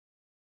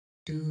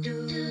Just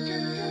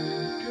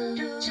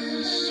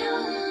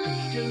show me,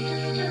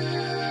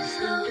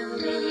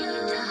 slowly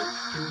down,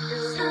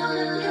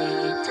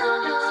 slowly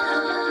down,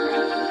 slowly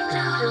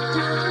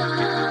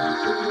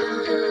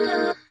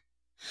down.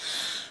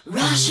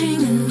 Rushing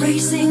and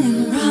racing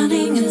and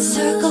running in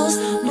circles,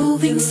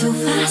 moving so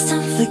fast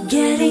I'm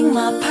forgetting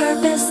my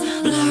purpose.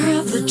 Blur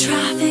of the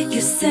traffic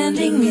is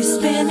sending me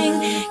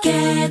spinning,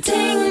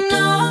 getting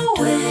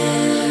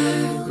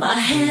nowhere. My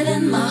head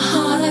and my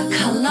heart are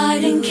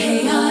colliding,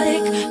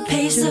 chaotic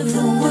pace of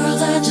the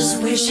world, I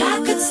just wish I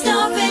could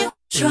stop it.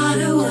 Try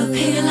to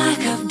appear like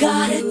I've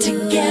got it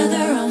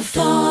together, I'm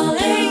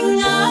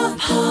falling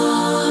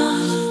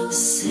apart.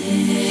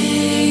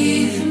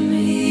 Save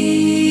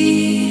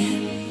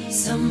me,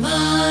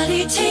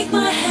 somebody take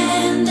my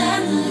hand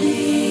and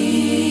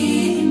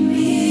lead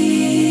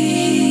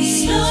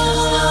me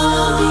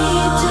slowly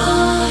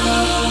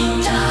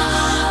down.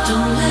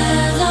 Don't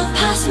let love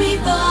pass me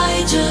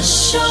by,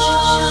 just show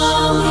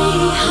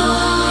me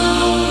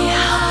high,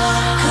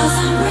 'cause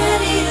I'm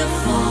ready to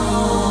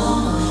fall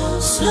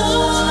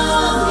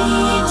slowly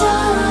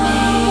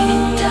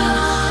down.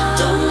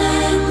 Don't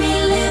let me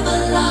live a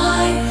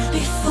lie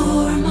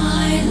before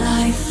my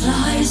life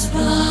flies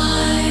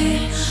by.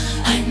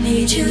 I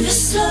need you to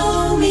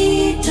slow me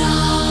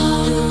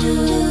down.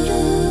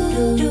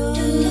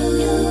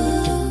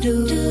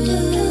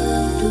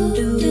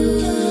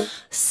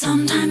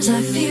 Sometimes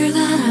I fear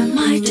that I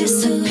might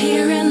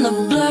disappear in the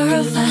blur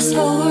of fast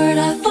forward.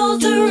 I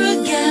falter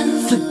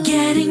again,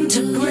 forgetting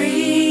to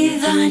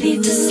breathe. I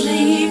need to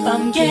sleep,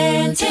 I'm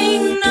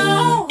getting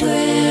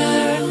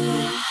nowhere.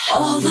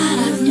 All that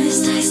I've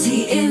missed I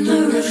see in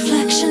the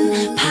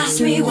reflection, past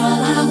me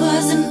while I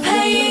wasn't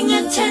paying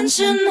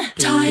attention.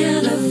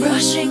 Tired of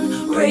rushing,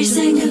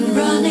 racing and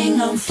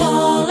running, I'm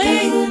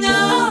falling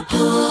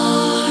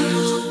apart.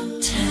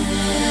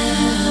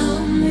 Tell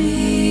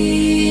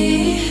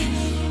me,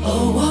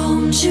 oh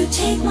won't you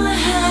take my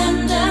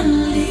hand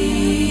and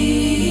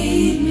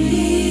lead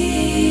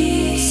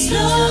me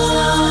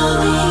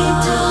slowly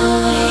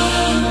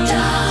down.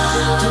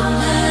 Don't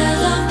let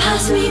love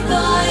pass me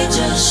by,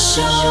 just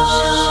show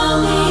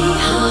me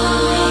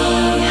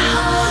high,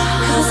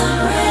 'cause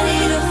I'm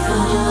ready to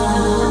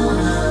fall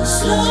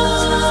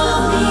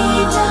slowly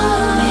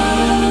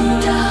down.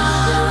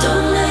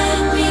 Don't let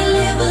me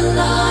live a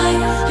lie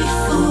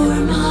before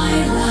my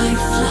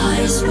life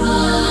flies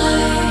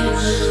by.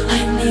 I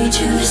need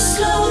you to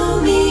slow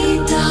me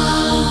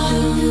down.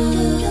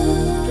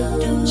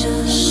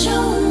 Just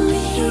show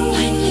me.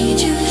 I need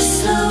you to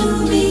slow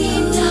me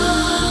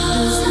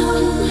down.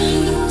 Slowly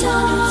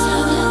down,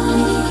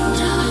 slowly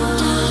down.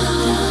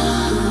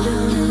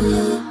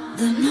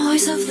 The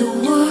noise of the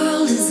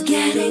world is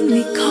getting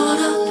me caught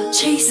up,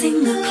 chasing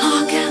the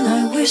clock, and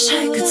I wish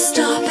I could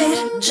stop it.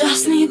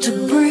 Just need to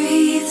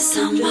breathe.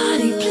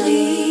 Somebody